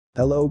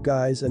Hello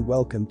guys and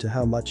welcome to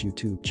How Much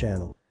YouTube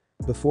channel.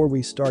 Before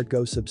we start,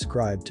 go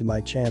subscribe to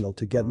my channel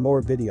to get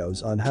more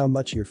videos on how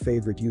much your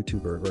favorite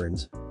YouTuber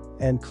earns.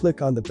 And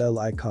click on the bell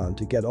icon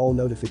to get all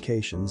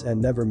notifications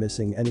and never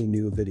missing any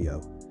new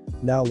video.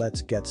 Now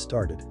let's get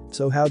started.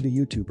 So how do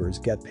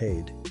YouTubers get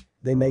paid?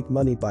 They make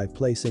money by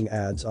placing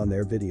ads on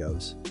their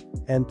videos.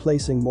 And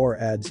placing more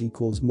ads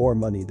equals more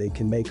money they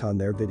can make on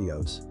their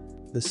videos.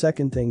 The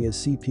second thing is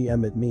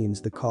CPM, it means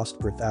the cost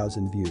per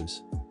thousand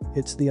views.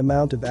 It's the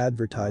amount of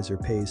advertiser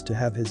pays to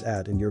have his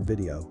ad in your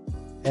video.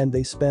 And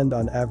they spend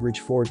on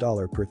average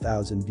 $4 per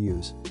thousand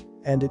views.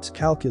 And it's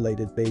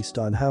calculated based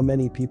on how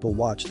many people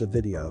watch the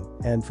video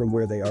and from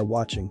where they are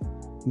watching.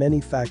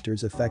 Many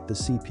factors affect the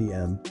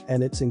CPM,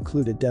 and it's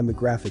included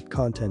demographic,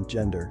 content,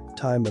 gender,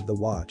 time of the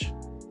watch.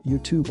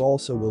 YouTube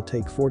also will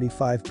take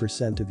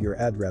 45% of your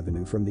ad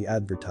revenue from the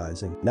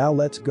advertising. Now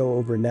let's go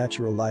over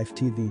Natural Life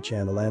TV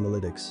channel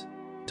analytics.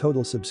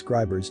 Total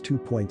subscribers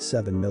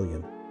 2.7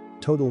 million.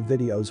 Total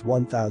videos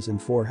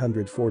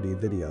 1,440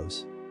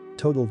 videos.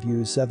 Total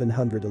views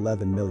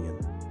 711 million.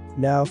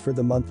 Now for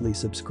the monthly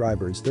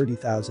subscribers,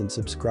 30,000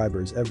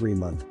 subscribers every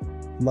month.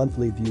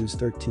 Monthly views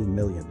 13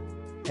 million.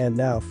 And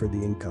now for the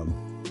income.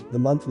 The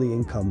monthly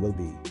income will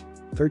be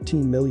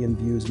 13 million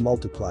views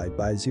multiplied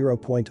by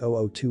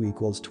 0.002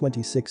 equals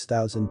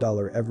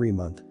 $26,000 every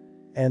month.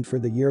 And for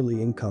the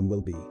yearly income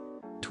will be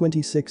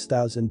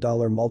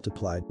 $26,000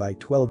 multiplied by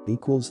 12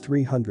 equals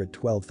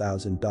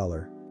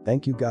 $312,000.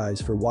 Thank you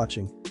guys for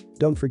watching.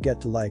 Don't forget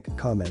to like,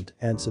 comment,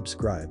 and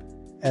subscribe.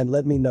 And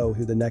let me know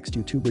who the next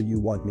YouTuber you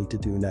want me to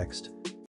do next.